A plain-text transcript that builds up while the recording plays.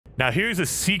Now here's a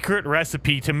secret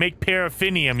recipe to make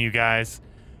paraffinium, you guys.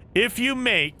 If you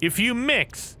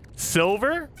mix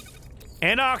silver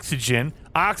and oxygen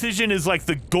is like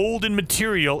the golden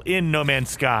material in No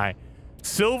Man's Sky.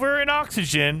 Silver and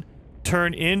oxygen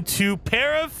turn into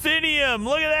paraffinium.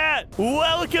 Look at that.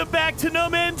 Welcome back to No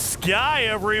Man's Sky,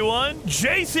 everyone.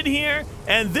 Jason here,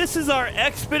 and this is our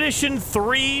Expedition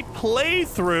 3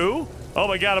 playthrough. Oh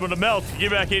my god, I'm gonna melt. Get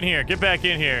back in here. Get back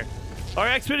in here. Our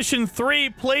Expedition 3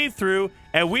 playthrough,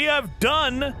 and we have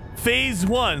done Phase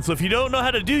 1. So if you don't know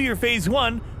how to do your Phase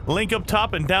 1, link up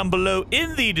top and down below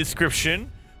in the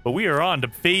description. But we are on to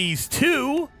Phase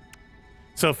 2.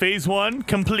 So Phase 1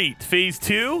 complete. Phase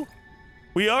 2,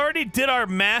 we already did our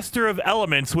Master of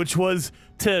Elements, which was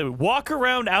to walk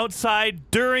around outside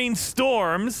during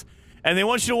storms, and they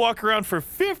want you to walk around for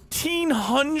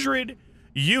 1,500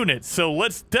 units. So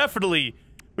let's definitely,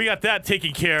 we got that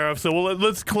taken care of. So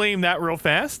let's claim that real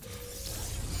fast.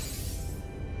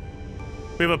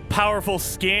 We have a powerful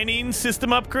scanning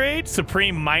system upgrade,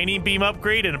 supreme mining beam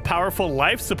upgrade, and a powerful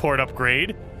life support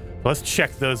upgrade. Let's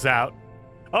check those out.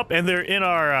 Oh, and they're in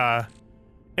our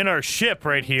ship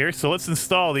right here. So let's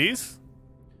install these.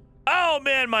 Oh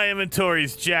man, my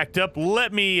inventory's jacked up.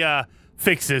 Let me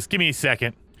fix this. Give me a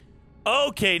second.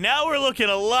 Okay, now we're looking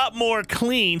a lot more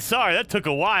clean. Sorry, that took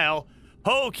a while.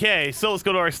 Okay, so let's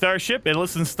go to our starship and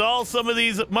let's install some of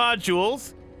these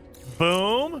modules.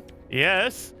 Boom.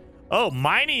 Yes. Oh,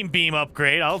 mining beam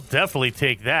upgrade. I'll definitely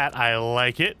take that. I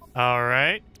like it. All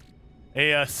right.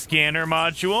 A scanner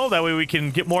module. That way we can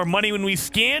get more money when we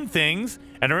scan things.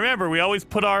 And remember, we always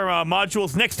put our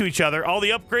modules next to each other. All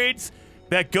the upgrades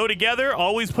that go together,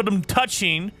 always put them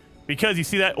touching, because you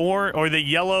see that or the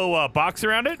yellow box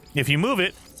around it? If you move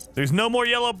it, there's no more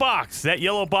yellow box. That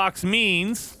yellow box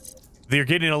means they're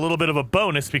getting a little bit of a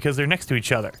bonus because they're next to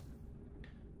each other.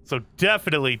 So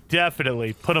definitely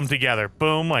put them together.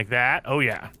 Boom, like that. Oh,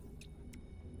 yeah.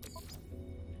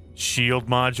 Shield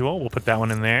module. We'll put that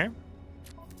one in there.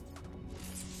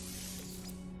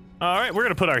 All right, we're going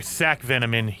to put our sac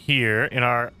venom in here in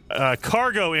our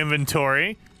cargo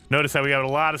inventory. Notice how we got a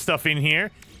lot of stuff in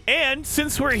here. And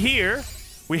since we're here,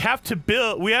 we have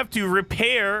to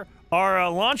repair our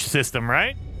launch system,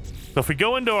 right? So if we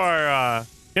go into our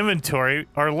inventory,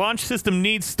 our launch system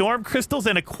needs storm crystals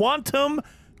and a quantum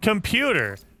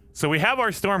computer. So we have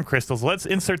our storm crystals. Let's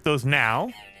insert those now.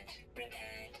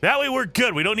 That way we're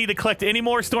good. We don't need to collect any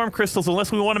more storm crystals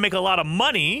unless we want to make a lot of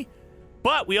money.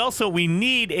 But we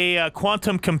need a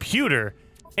quantum computer.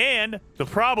 And the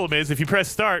problem is, if you press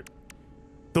start,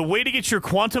 the way to get your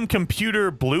quantum computer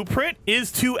blueprint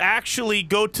is to actually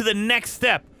go to the next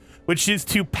step, which is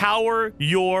to power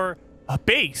your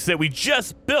base that we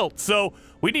just built. So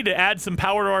we need to add some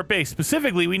power to our base.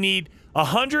 Specifically, we need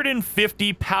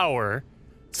 150 power.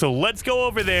 So let's go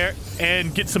over there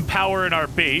and get some power in our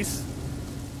base.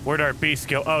 Where'd our base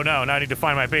go? Oh no, now I need to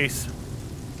find my base.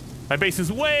 My base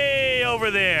is way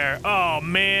over there. Oh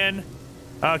man.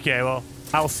 Okay, well,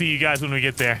 I'll see you guys when we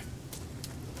get there.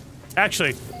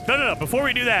 Actually, no. Before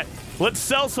we do that, let's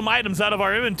sell some items out of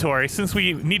our inventory since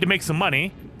we need to make some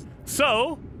money.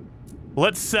 So,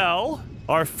 let's sell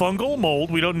our fungal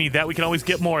mold. We don't need that. We can always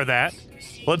get more of that.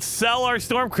 Let's sell our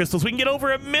storm crystals. We can get over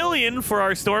 1 million for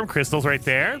our storm crystals right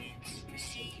there.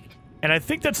 And I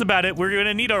think that's about it. We're going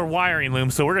to need our wiring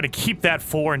loom, so we're going to keep that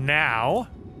for now.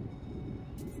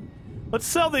 Let's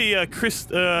sell the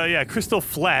crystal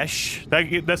flesh.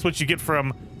 That's what you get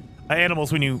from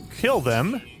animals when you kill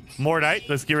them. Mordite,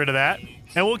 let's get rid of that.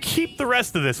 And we'll keep the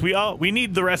rest of this. We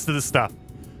need the rest of this stuff.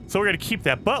 So we're going to keep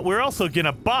that. But we're also going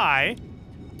to buy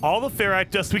all the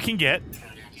ferrite dust we can get,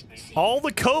 all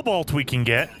the cobalt we can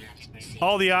get,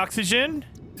 all the oxygen,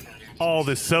 all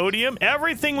the sodium,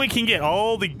 everything we can get,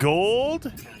 all the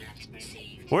gold.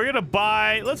 We're going to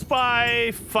buy, let's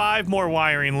buy 5 more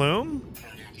wiring loom.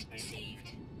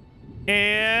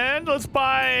 And let's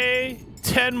buy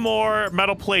 10 more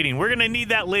metal plating. We're going to need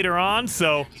that later on,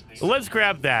 so let's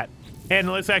grab that.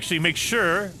 And let's actually make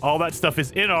sure all that stuff is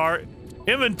in our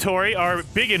inventory, our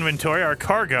big inventory, our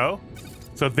cargo.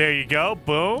 So there you go.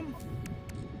 Boom.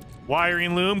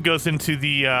 Wiring loom goes into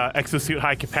the exosuit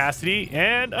high capacity.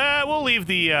 And we'll leave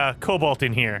the cobalt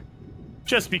in here.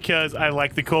 Just because I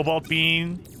like the cobalt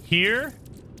being here.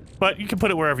 But you can put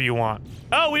it wherever you want.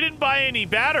 Oh, we didn't buy any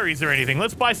batteries or anything.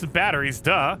 Let's buy some batteries,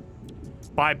 duh.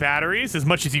 Buy batteries as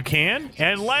much as you can.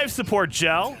 And life support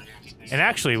gel. And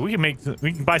actually, we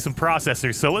can buy some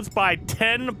processors. So let's buy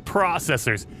 10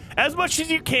 processors. As much as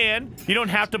you can. You don't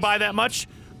have to buy that much.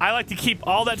 I like to keep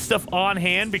all that stuff on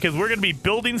hand because we're going to be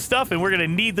building stuff and we're going to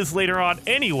need this later on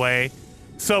anyway.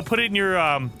 So put it in your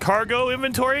cargo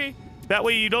inventory. That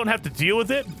way you don't have to deal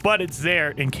with it, but it's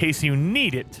there in case you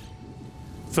need it.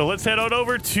 So let's head on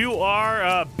over to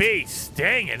our base.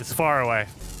 Dang it, it's far away.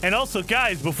 And also,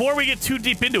 guys, before we get too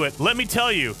deep into it, let me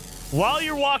tell you, while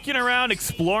you're walking around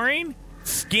exploring,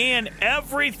 scan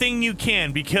everything you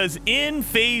can, because in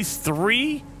Phase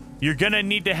 3, you're going to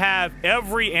need to have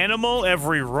every animal,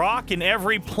 every rock, and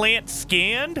every plant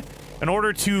scanned in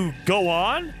order to go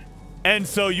on. And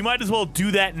so you might as well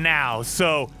do that now.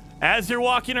 So as you're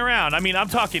walking around, I mean, I'm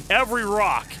talking every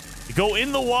rock. Go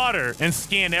in the water and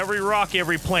scan every rock,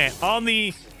 every plant. On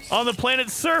the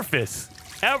planet's surface,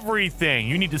 everything.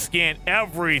 You need to scan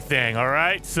everything, all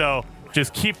right? So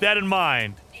just keep that in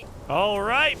mind. All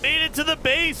right, made it to the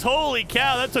base. Holy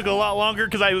cow, that took a lot longer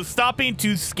because I was stopping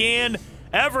to scan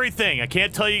everything. I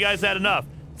can't tell you guys that enough.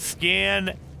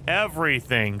 Scan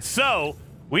everything. So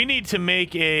we need to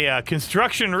make a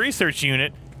construction research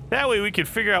unit. That way we can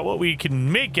figure out what we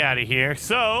can make out of here.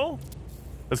 So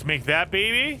let's make that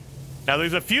baby. Now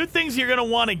there's a few things you're going to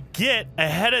want to get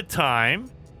ahead of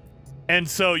time. And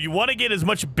so you want to get as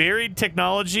much buried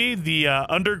technology, the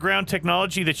underground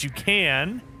technology that you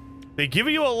can. They give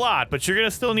you a lot, but you're going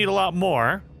to still need a lot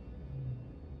more.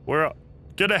 We're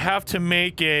going to have to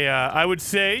make a, I would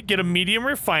say, get a medium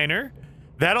refiner.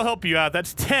 That'll help you out.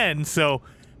 That's 10, so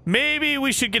maybe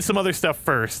we should get some other stuff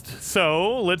first.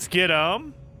 So let's get,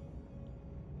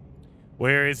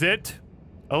 where is it?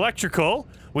 Electrical.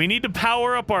 We need to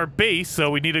power up our base, so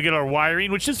we need to get our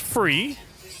wiring, which is free.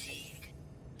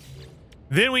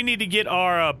 Then we need to get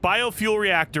our biofuel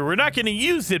reactor. We're not going to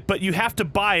use it, but you have to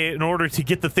buy it in order to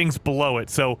get the things below it.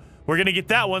 So we're going to get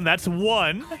that one. That's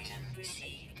 1.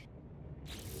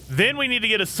 Then we need to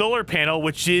get a solar panel,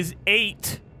 which is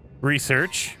 8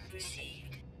 research.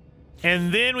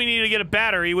 And then we need to get a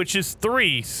battery, which is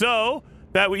 3. So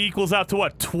that equals out to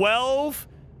what? 12?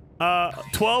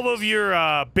 12 of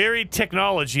your buried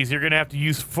technologies you're going to have to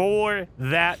use for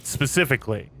that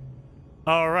specifically.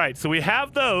 All right, so we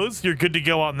have those. You're good to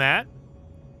go on that.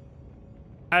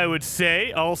 I would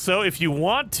say also, if you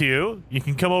want to, you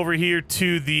can come over here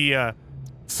to the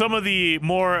some of the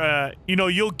more, you know,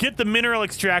 you'll get the mineral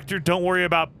extractor. Don't worry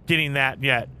about getting that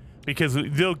yet, because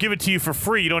they'll give it to you for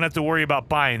free. You don't have to worry about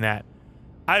buying that.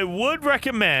 I would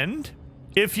recommend,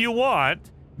 if you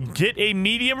want, get a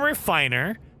medium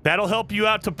refiner. That'll help you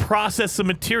out to process some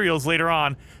materials later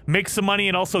on, make some money,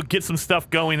 and also get some stuff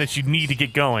going that you need to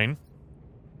get going.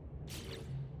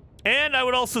 And I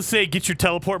would also say get your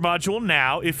teleport module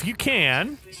now, if you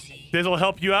can. This will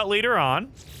help you out later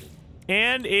on.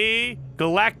 And a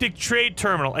galactic trade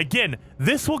terminal. Again,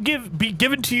 this will be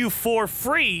given to you for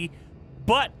free,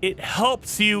 but it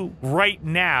helps you right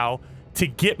now to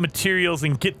get materials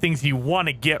and get things you want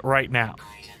to get right now.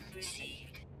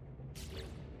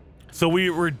 So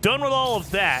we're done with all of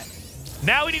that.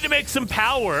 Now we need to make some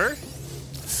power.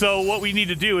 So what we need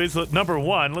to do is, number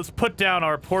 1, let's put down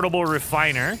our portable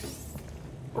refiner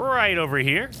right over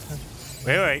here.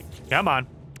 Wait, come on.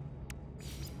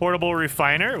 Portable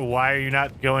refiner. Why are you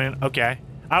not going? Okay.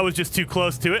 I was just too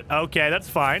close to it. Okay, that's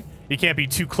fine. You can't be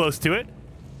too close to it.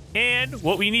 And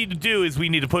what we need to do is we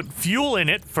need to put fuel in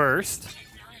it first.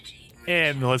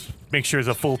 And let's make sure it's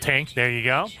a full tank. There you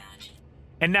go.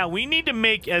 And now we need to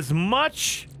make as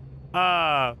much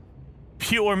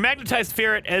pure magnetized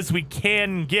ferrite as we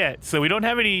can get. So we don't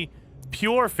have any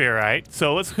pure ferrite.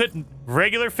 So let's hit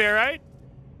regular ferrite.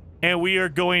 And we are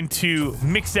going to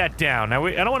mix that down. Now,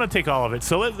 I don't want to take all of it.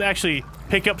 So let's actually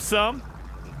pick up some.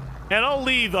 And I'll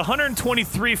leave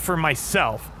 123 for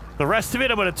myself. The rest of it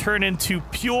I'm going to turn into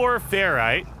pure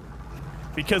ferrite.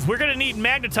 Because we're going to need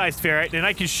magnetized ferrite. And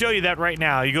I can show you that right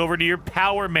now. You go over to your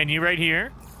power menu right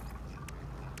here.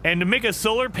 And to make a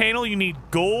solar panel, you need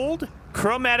gold,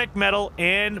 chromatic metal,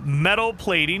 and metal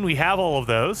plating. We have all of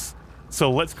those.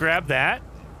 So let's grab that.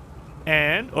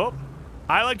 And, oh,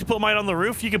 I like to put mine on the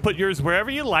roof. You can put yours wherever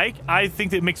you like. I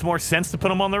think that it makes more sense to put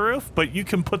them on the roof, but you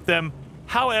can put them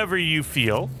however you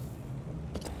feel.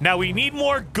 Now, we need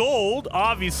more gold,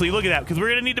 obviously. Look at that, because we're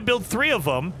going to need to build 3 of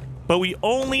them, but we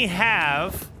only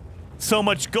have so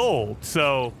much gold.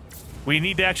 So we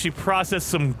need to actually process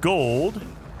some gold.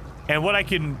 And what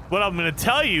I'm going to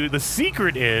tell you, the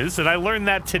secret is, and I learned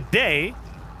that today.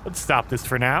 Let's stop this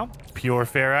for now. Pure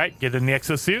ferrite, get in the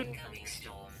exosuit.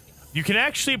 You can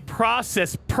actually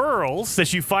process pearls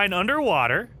that you find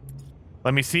underwater.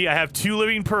 Let me see, I have 2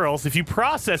 living pearls. If you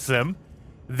process them,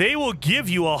 they will give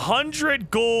you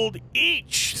 100 gold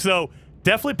each. So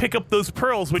definitely pick up those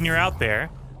pearls when you're out there.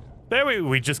 There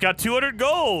we just got 200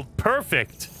 gold.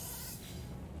 Perfect.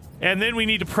 And then we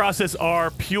need to process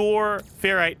our pure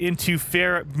ferrite into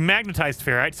magnetized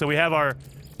ferrite. So we have our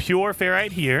pure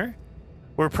ferrite here.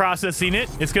 We're processing it.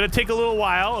 It's going to take a little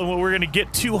while, and we're going to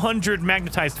get 200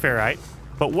 magnetized ferrite.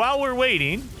 But while we're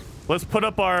waiting, let's put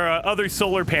up our other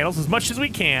solar panels as much as we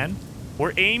can.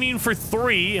 We're aiming for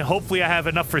 3, and hopefully I have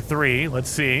enough for 3. Let's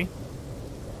see.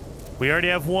 We already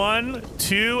have 1,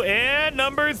 2, and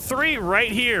number 3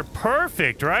 right here.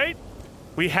 Perfect, right?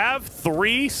 We have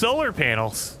 3 solar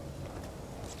panels.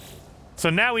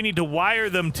 So now we need to wire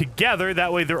them together.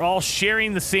 That way they're all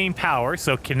sharing the same power.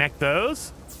 So connect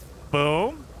those.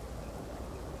 Boom.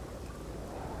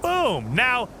 Boom.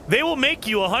 Now, they will make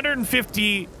you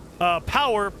 150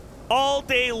 power all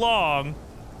day long,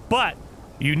 but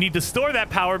you need to store that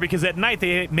power because at night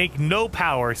they make no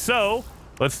power. So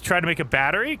let's try to make a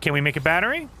battery. Can we make a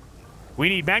battery? We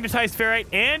need magnetized ferrite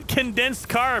and condensed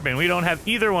carbon. We don't have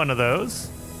either one of those.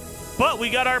 But we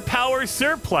got our power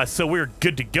surplus, so we're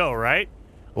good to go, right?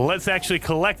 Let's actually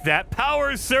collect that.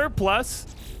 Power surplus,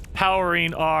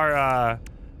 powering our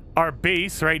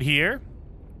base right here.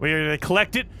 We're going to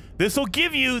collect it. This will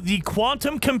give you the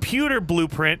quantum computer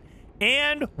blueprint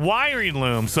and wiring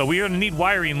loom. So we're going to need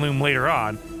wiring loom later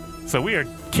on. So we are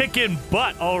kicking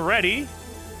butt already.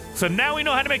 So now we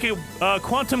know how to make a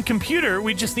quantum computer.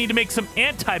 We just need to make some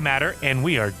antimatter, and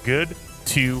we are good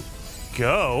to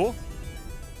go.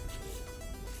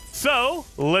 So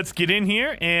let's get in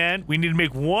here, and we need to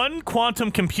make 1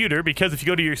 quantum computer, because if you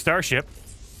go to your starship,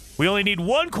 we only need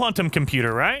 1 quantum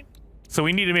computer, right? So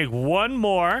we need to make 1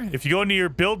 more. If you go into your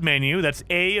build menu, that's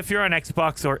A if you're on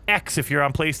Xbox or X if you're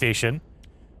on PlayStation.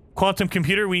 Quantum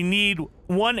computer, we need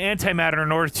 1 antimatter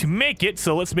in order to make it,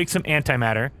 so let's make some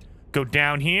antimatter. Go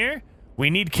down here.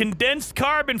 We need condensed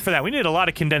carbon for that. We need a lot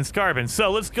of condensed carbon, so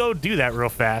let's go do that real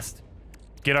fast.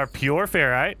 Get our pure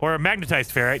ferrite, or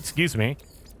magnetized ferrite, excuse me.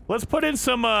 Let's put in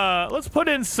some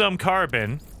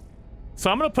carbon.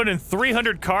 So I'm gonna put in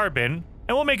 300 carbon,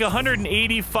 and we'll make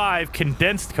 185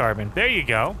 condensed carbon. There you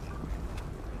go.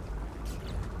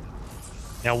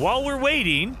 Now, while we're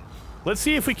waiting, let's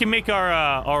see if we can make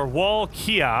our wall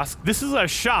kiosk. This is a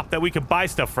shop that we can buy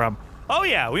stuff from. Oh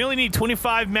yeah, we only need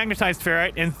 25 magnetized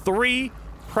ferrite and 3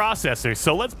 processors.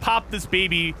 So let's pop this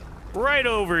baby right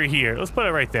over here. Let's put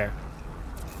it right there.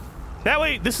 That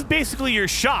way, this is basically your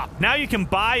shop. Now you can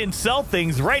buy and sell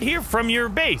things right here from your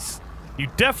base. You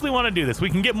definitely want to do this.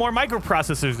 We can get more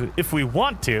microprocessors if we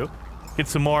want to. Get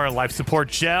some more life support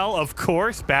gel, of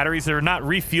course. Batteries are not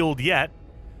refueled yet.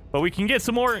 But we can get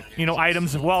some more, you know,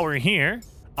 items while we're here.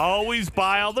 Always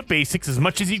buy all the basics as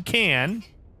much as you can,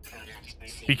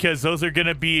 because those are going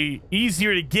to be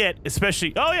easier to get,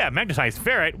 especially... Oh, yeah, magnetized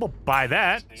ferrite. We'll buy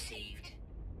that.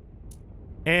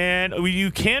 And you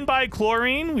can buy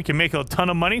chlorine. We can make a ton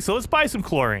of money, so let's buy some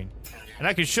chlorine. And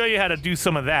I can show you how to do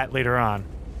some of that later on.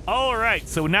 All right,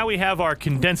 so now we have our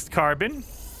condensed carbon.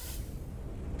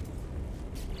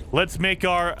 Let's make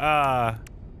our...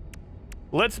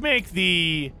 let's make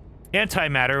the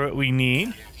antimatter what we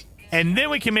need. And then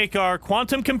we can make our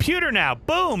quantum computer now.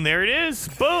 Boom, there it is.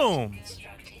 Boom.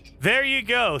 There you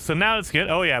go. So now it's good.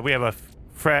 Oh, yeah, we have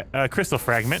a crystal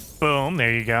fragment. Boom,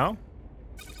 there you go.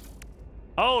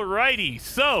 Alrighty,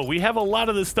 so we have a lot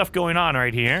of this stuff going on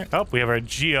right here. Oh, we have our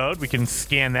geode. We can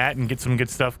scan that and get some good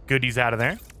stuff, goodies out of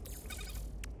there.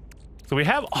 So we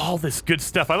have all this good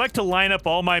stuff. I like to line up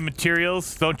all my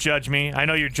materials. Don't judge me. I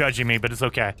know you're judging me, but it's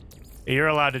okay. You're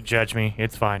allowed to judge me.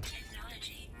 It's fine.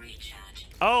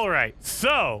 Alright,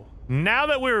 so now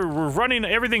that we're running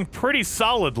everything pretty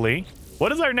solidly,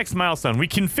 what is our next milestone? We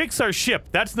can fix our ship.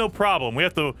 That's no problem. We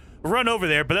have to run over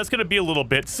there, but that's going to be a little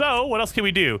bit. So what else can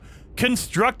we do?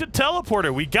 Construct a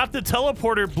teleporter. We got the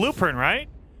teleporter blueprint, right?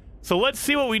 So let's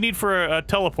see what we need for a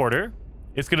teleporter.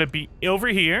 It's going to be over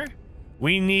here.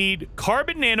 We need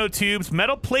carbon nanotubes,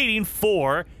 metal plating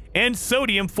 4, and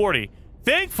sodium 40.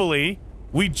 Thankfully,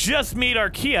 we just made our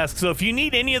kiosk, so if you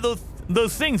need any of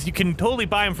those things, you can totally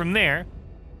buy them from there.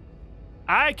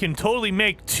 I can totally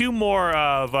make 2 more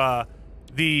of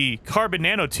the carbon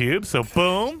nanotubes, so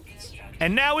boom.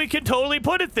 And now we can totally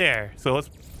put it there. So let's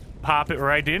pop it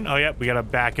right in. Oh, yep, we gotta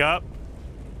back up.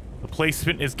 The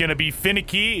placement is gonna be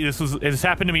finicky. This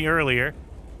happened to me earlier.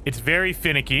 It's very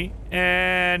finicky,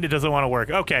 and it doesn't want to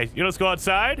work. Okay, let's go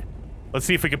outside. Let's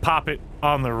see if we can pop it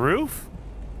on the roof.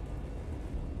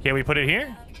 Can we put it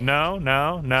here? No,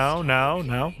 no, no, no,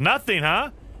 no. Nothing, huh?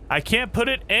 I can't put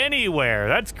it anywhere.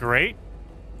 That's great.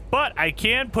 But I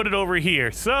can put it over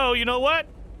here. So, you know what?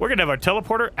 We're gonna have our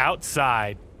teleporter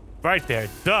outside. Right there,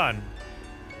 done.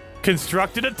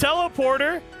 Constructed a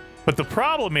teleporter, but the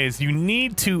problem is you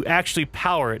need to actually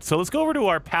power it. So let's go over to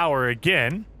our power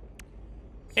again.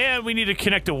 And we need to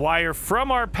connect a wire from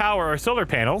our power, our solar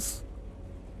panels,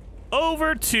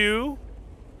 over to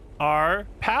our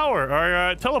power,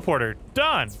 our teleporter.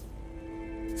 Done.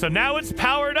 So now it's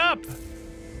powered up.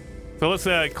 So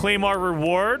let's claim our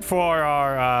reward for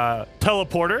our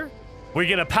teleporter. We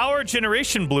get a power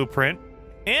generation blueprint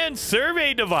and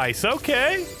survey device.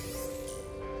 Okay.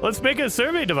 Let's make a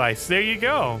survey device. There you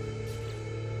go.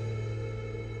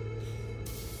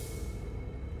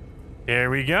 There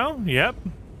we go. Yep.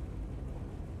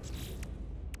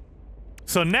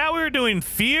 So now we're doing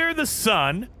Fear the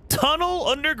Sun, tunnel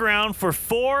underground for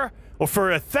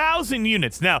 1,000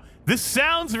 units. Now, this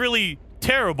sounds really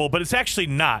terrible, but it's actually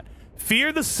not.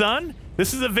 Fear the Sun,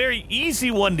 this is a very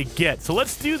easy one to get. So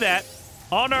let's do that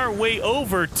on our way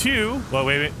over to... Well,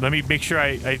 wait. Let me make sure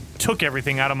I took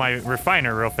everything out of my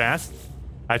refiner real fast.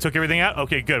 I took everything out?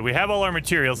 Okay, good. We have all our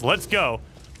materials. Let's go.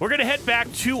 We're going to head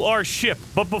back to our ship.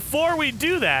 But before we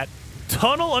do that,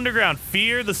 tunnel underground,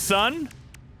 Fear the Sun.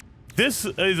 This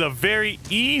is a very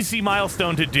easy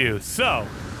milestone to do. So,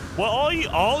 well,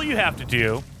 all you have to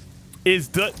do is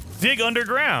dig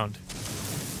underground.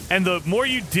 And the more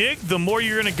you dig, the more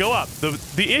you're going to go up.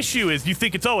 The issue is you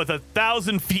think it's, it's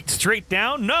 1,000 feet straight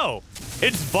down. No,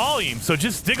 it's volume. So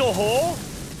just dig a hole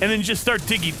and then just start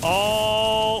digging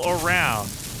all around.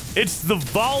 It's the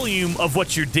volume of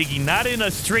what you're digging, not in a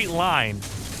straight line.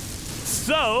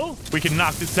 So we can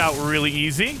knock this out really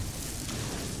easy.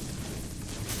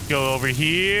 Go over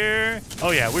here.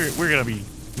 Oh yeah, we're gonna be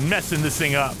messing this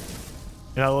thing up.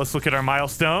 Now let's look at our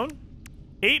milestone.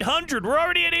 800. We're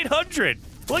already at 800.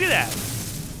 Look at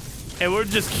that. And we'll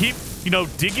just keep,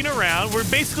 digging around. We're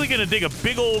basically gonna dig a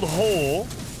big old hole.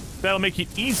 That'll make it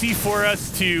easy for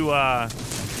us to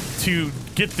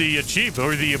get the achievement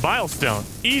or the milestone.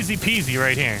 Easy peasy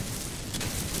right here.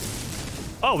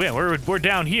 Oh man, we're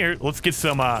down here. Let's get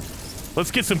some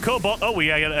cobalt. Oh, we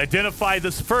gotta identify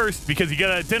this first because you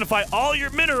gotta identify all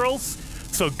your minerals.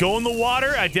 So go in the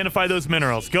water, identify those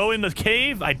minerals. Go in the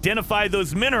cave, identify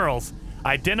those minerals.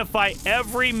 Identify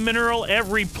every mineral,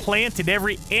 every plant, and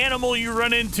every animal you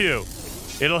run into.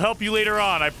 It'll help you later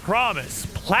on, I promise.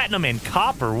 Platinum and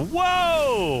copper.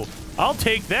 Whoa! I'll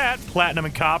take that, platinum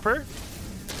and copper.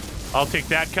 I'll take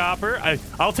that copper.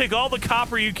 I'll take all the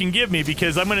copper you can give me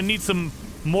because I'm gonna need some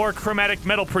more chromatic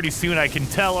metal pretty soon, I can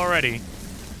tell already.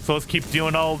 So let's keep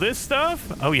doing all this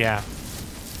stuff. Oh yeah.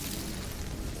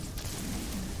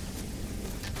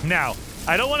 Now,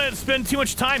 I don't want to spend too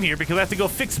much time here because I have to go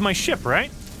fix my ship,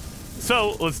 right?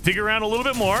 So let's dig around a little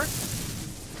bit more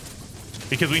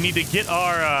because we need to get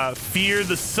our Fear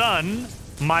the Sun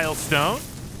milestone.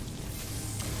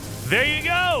 There you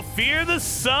go. Fear the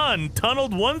Sun.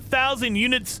 Tunneled 1,000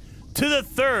 units to the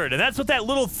third. And that's what that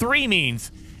little 3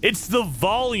 means. It's the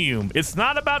volume. It's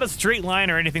not about a straight line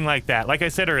or anything like that. Like I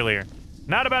said earlier,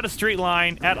 not about a straight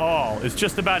line at all. It's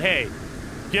just about, hey,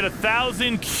 get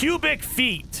 1,000 cubic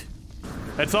feet.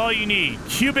 That's all you need.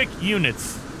 Cubic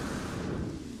units.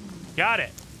 Got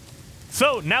it.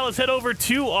 So now let's head over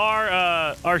to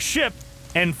our ship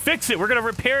and fix it. We're gonna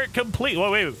repair it complete.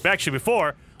 Well, wait. Actually,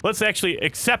 before, let's actually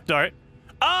accept our.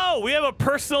 Oh, we have a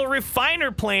personal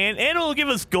refiner plan, and it'll give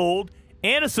us gold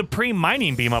and a supreme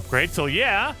mining beam upgrade. So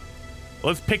yeah,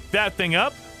 let's pick that thing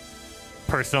up.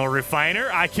 Personal refiner.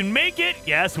 I can make it.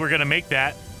 Yes, we're gonna make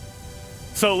that.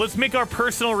 So let's make our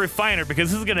personal refiner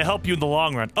because this is going to help you in the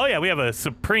long run. Oh, yeah, we have a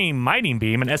supreme mining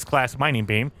beam, an S-class mining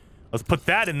beam. Let's put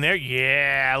that in there.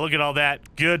 Yeah, look at all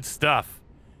that good stuff.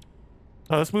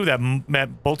 Oh, let's move that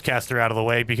boltcaster out of the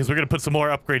way because we're going to put some more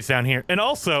upgrades down here. And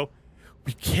also,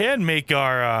 we can make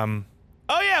our...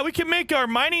 Oh, yeah, we can make our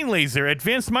mining laser,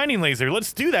 advanced mining laser.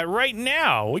 Let's do that right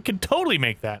now. We can totally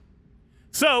make that.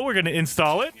 So we're going to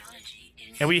install it.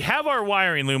 And we have our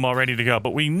wiring loom all ready to go,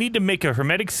 but we need to make a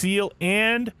hermetic seal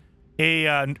and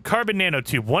a carbon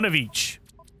nanotube, one of each.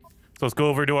 So let's go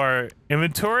over to our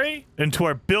inventory, into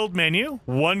our build menu,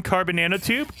 1 carbon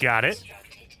nanotube, got it.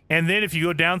 And then if you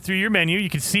go down through your menu, you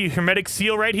can see hermetic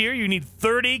seal right here. You need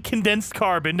 30 condensed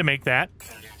carbon to make that.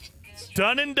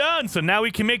 Done and done. So now we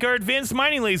can make our advanced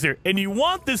mining laser. And you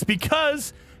want this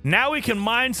because now we can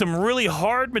mine some really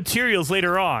hard materials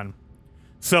later on.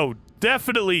 So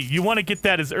definitely, you want to get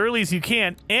that as early as you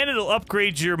can, and it'll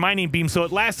upgrade your mining beam so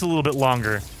it lasts a little bit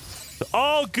longer. So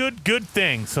all good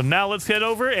things. So now let's head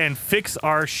over and fix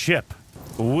our ship.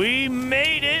 We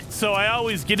made it, so I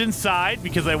always get inside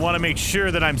because I want to make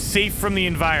sure that I'm safe from the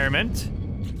environment.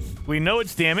 We know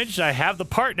it's damaged. I have the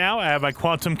part now. I have my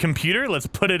quantum computer. Let's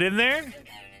put it in there.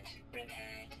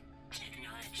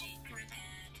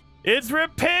 It's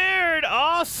repaired!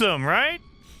 Awesome, right?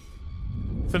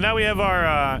 So now we have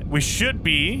our, we should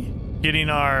be getting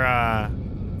our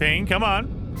thing. Come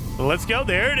on. Let's go.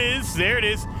 There it is. There it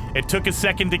is. It took a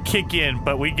second to kick in,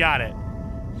 but we got it.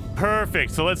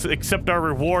 Perfect. So let's accept our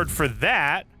reward for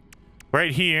that.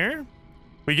 Right here.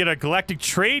 We get a galactic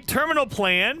trade terminal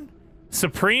plan,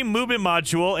 supreme movement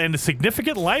module, and a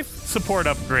significant life support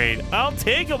upgrade. I'll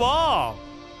take them all.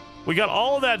 We got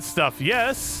all of that stuff.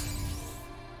 Yes.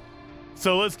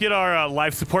 So let's get our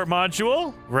life support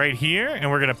module right here, and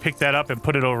we're going to pick that up and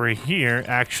put it over here,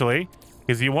 actually,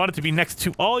 because you want it to be next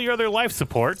to all your other life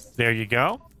support. There you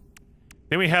go.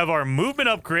 Then we have our movement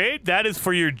upgrade. That is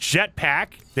for your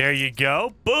jetpack. There you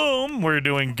go. Boom. We're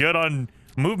doing good on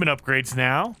movement upgrades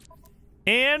now.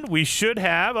 And we should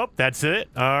have... Oh, that's it.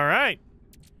 All right.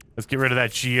 Let's get rid of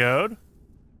that geode.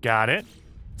 Got it.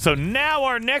 So now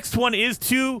our next one is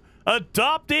to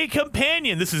adopt a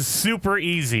companion. This is super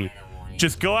easy.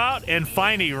 Just go out and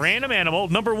find a random animal.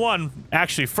 Number one,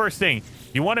 actually, first thing,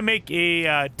 you want to make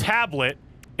a tablet,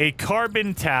 a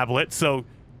carbon tablet. So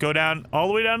go down all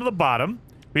the way down to the bottom.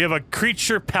 We have a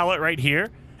creature pellet right here.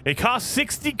 It costs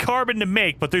 60 carbon to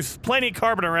make, but there's plenty of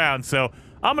carbon around, so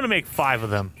I'm going to make 5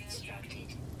 of them.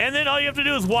 And then all you have to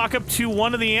do is walk up to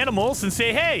one of the animals and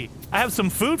say, hey, I have some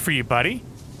food for you, buddy.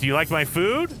 Do you like my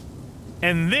food?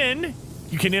 And then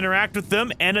you can interact with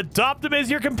them and adopt them as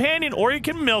your companion, or you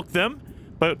can milk them.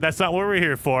 But that's not what we're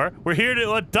here for. We're here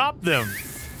to adopt them.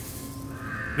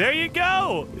 There you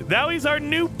go. Now he's our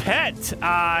new pet.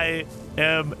 I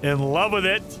am in love with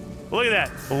it. Look at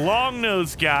that.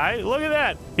 Long-nosed guy. Look at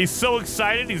that. He's so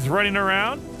excited. He's running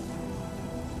around.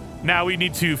 Now we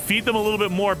need to feed them a little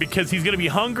bit more because he's going to be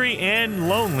hungry and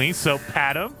lonely. So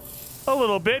pat him a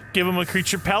little bit. Give him a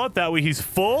creature pellet. That way he's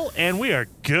full and we are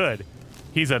good.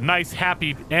 He's a nice,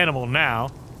 happy animal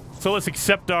now. So let's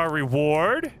accept our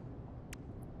reward.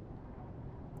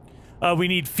 We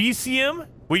need Fecium.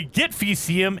 We get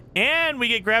Fecium and we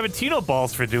get Gravitino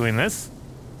balls for doing this.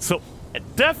 So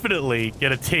definitely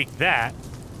gonna take that.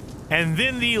 And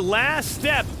then the last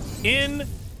step in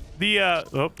the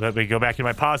let me go back to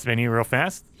my pause menu real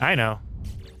fast. I know.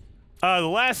 The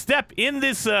last step in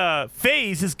this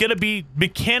phase is gonna be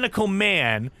Mechanical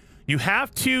Man. You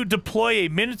have to deploy a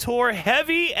Minotaur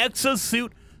heavy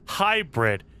exosuit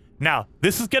hybrid. Now,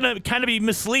 this is gonna kind of be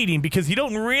misleading because you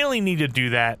don't really need to do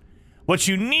that. What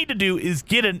you need to do is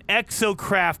get an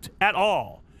exocraft at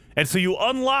all. And so you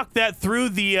unlock that through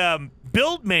the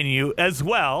build menu as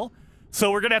well.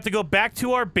 So we're going to have to go back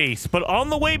to our base. But on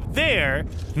the way there,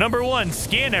 number one,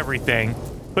 scan everything.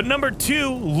 But number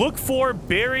two, look for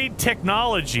buried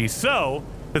technology. So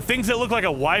the things that look like a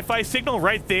Wi-Fi signal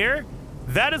right there,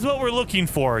 that is what we're looking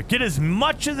for. Get as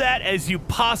much of that as you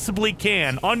possibly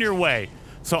can on your way.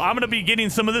 So I'm going to be getting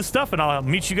some of this stuff, and I'll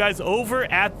meet you guys over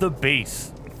at the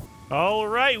base. All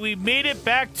right, we made it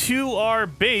back to our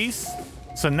base.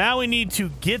 So now we need to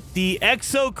get the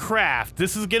exocraft.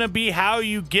 This is going to be how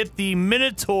you get the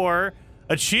Minotaur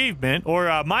achievement,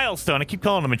 or milestone. I keep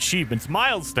calling them achievements.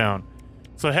 Milestone.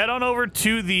 So head on over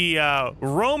to the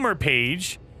roamer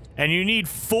page, and you need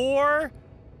 4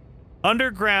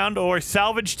 underground or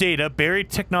salvage data, buried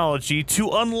technology, to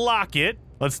unlock it.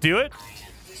 Let's do it.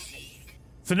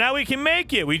 So now we can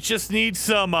make it. We just need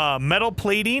some metal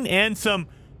plating and some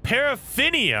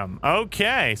paraffinium.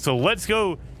 Okay, so let's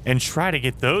go and try to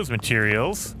get those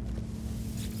materials.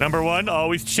 Number one,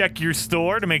 always check your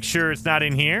store to make sure it's not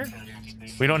in here.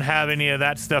 We don't have any of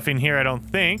that stuff in here, I don't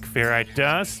think. Ferrite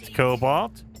dust,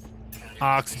 cobalt,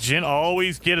 oxygen.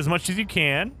 Always get as much as you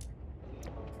can.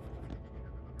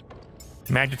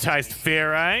 Magnetized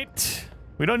ferrite.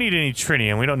 We don't need any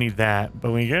tritium. We don't need that.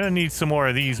 But we're going to need some more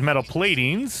of these metal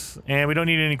platings. And we don't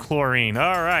need any chlorine.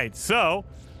 All right, so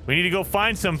we need to go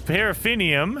find some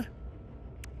paraffinium.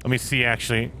 Let me see,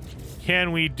 actually.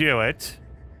 Can we do it?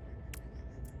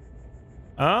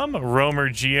 Roamer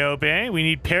Geobay. We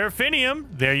need paraffinium.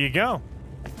 There you go.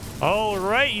 All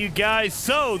right, you guys.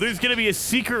 So there's going to be a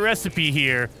secret recipe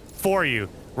here for you.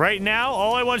 Right now,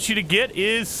 all I want you to get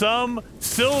is some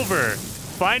silver.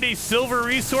 Find a silver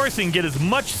resource and get as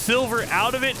much silver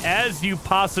out of it as you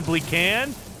possibly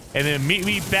can. And then meet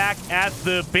me back at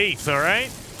the base, all right?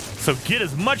 So get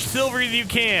as much silver as you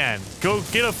can. Go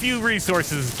get a few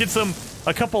resources. Get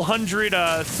a couple hundred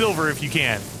silver if you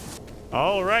can.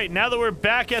 All right, now that we're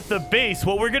back at the base,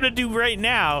 what we're going to do right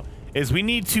now is we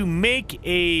need to make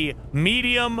a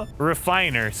medium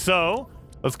refiner. So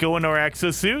let's go into our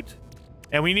exosuit.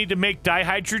 And we need to make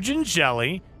dihydrogen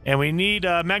jelly. And we need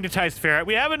magnetized ferrite.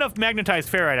 We have enough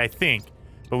magnetized ferrite, I think.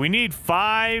 But we need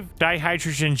 5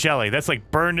 dihydrogen jelly. That's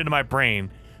like burned into my brain.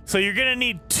 So you're going to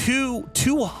need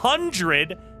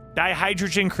 200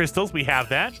 dihydrogen crystals. We have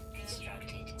that.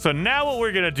 So now what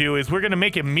we're going to do is we're going to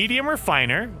make a medium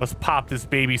refiner. Let's pop this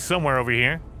baby somewhere over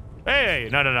here. Hey,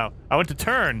 no. I want to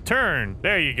turn.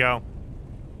 There you go.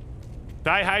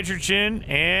 dihydrogen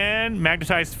and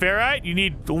magnetized ferrite. You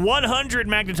need 100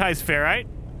 magnetized ferrite.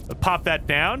 Pop that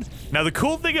down. Now, the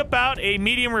cool thing about a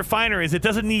medium refiner is it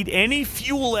doesn't need any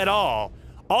fuel at all.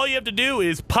 All you have to do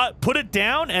is put it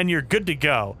down and you're good to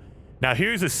go. Now,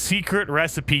 here's a secret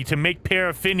recipe to make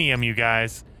paraffinium, you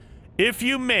guys. If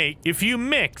you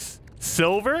mix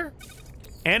silver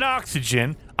and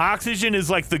oxygen is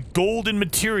like the golden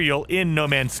material in No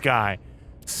Man's Sky.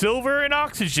 Silver and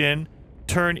oxygen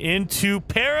turn into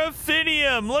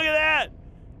paraffinium. Look at that.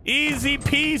 Easy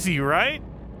peasy, right?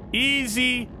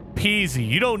 Easy peasy.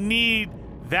 You don't need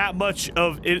that much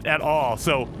of it at all.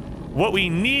 So what we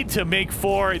need to make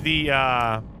for the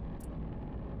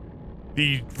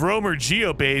roamer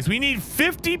geobays, we need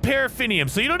 50 paraffinium.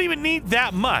 So you don't even need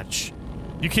that much.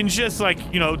 You can just, like,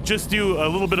 you know, just do a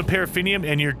little bit of paraffinium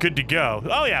and you're good to go.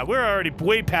 Oh yeah, we're already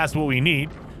way past what we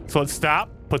need. So let's stop,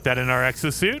 put that in our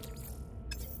exosuit,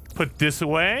 put this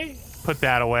away, put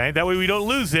that away. That way we don't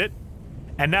lose it.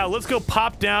 And now let's go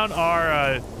pop down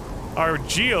our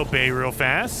geobay real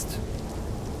fast.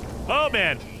 Oh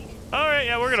man. All right,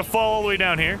 yeah, we're gonna fall all the way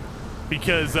down here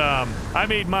because I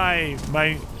made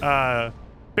my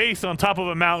base on top of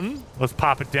a mountain. Let's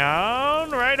pop it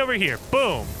down right over here.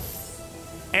 Boom.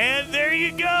 And there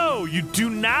you go. You do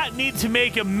not need to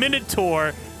make a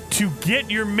Minotaur to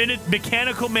get your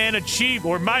Mechanical Man achieve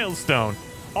or milestone.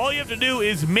 All you have to do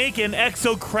is make an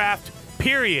exocraft,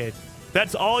 period.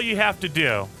 That's all you have to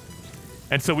do.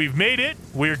 And so we've made it.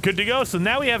 We're good to go. So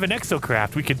now we have an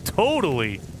exocraft. We could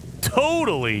totally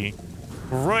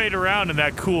ride around in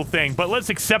that cool thing. But let's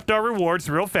accept our rewards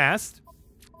real fast.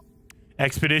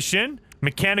 Expedition.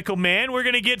 Mechanical Man, we're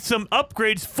going to get some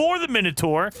upgrades for the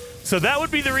Minotaur. So that would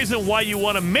be the reason why you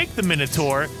want to make the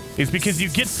Minotaur, is because you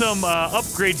get some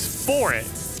upgrades for it.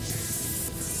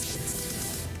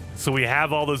 So we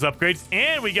have all those upgrades,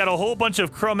 and we got a whole bunch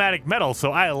of chromatic metal,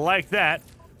 so I like that.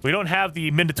 We don't have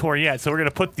the Minotaur yet, so we're going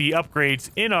to put the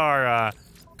upgrades in our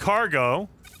cargo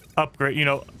upgrade, you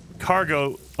know,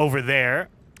 cargo over there.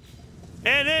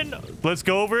 And then let's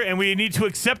go over, and we need to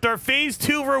accept our Phase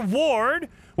 2 reward,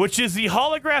 which is the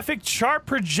holographic chart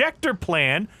projector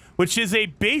plan, which is a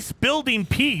base building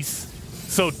piece.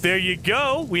 So there you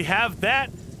go. We have that.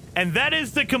 And that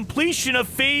is the completion of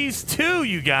Phase 2,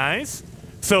 you guys.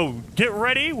 So get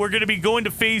ready. We're going to be going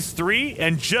to Phase 3.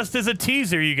 And just as a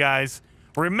teaser, you guys,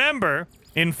 remember,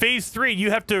 in Phase 3,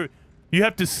 you have to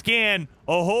scan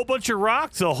a whole bunch of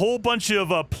rocks, a whole bunch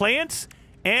of plants,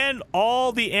 and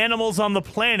all the animals on the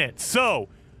planet. So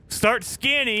start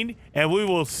scanning, and we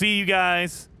will see you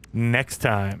guys next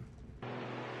time.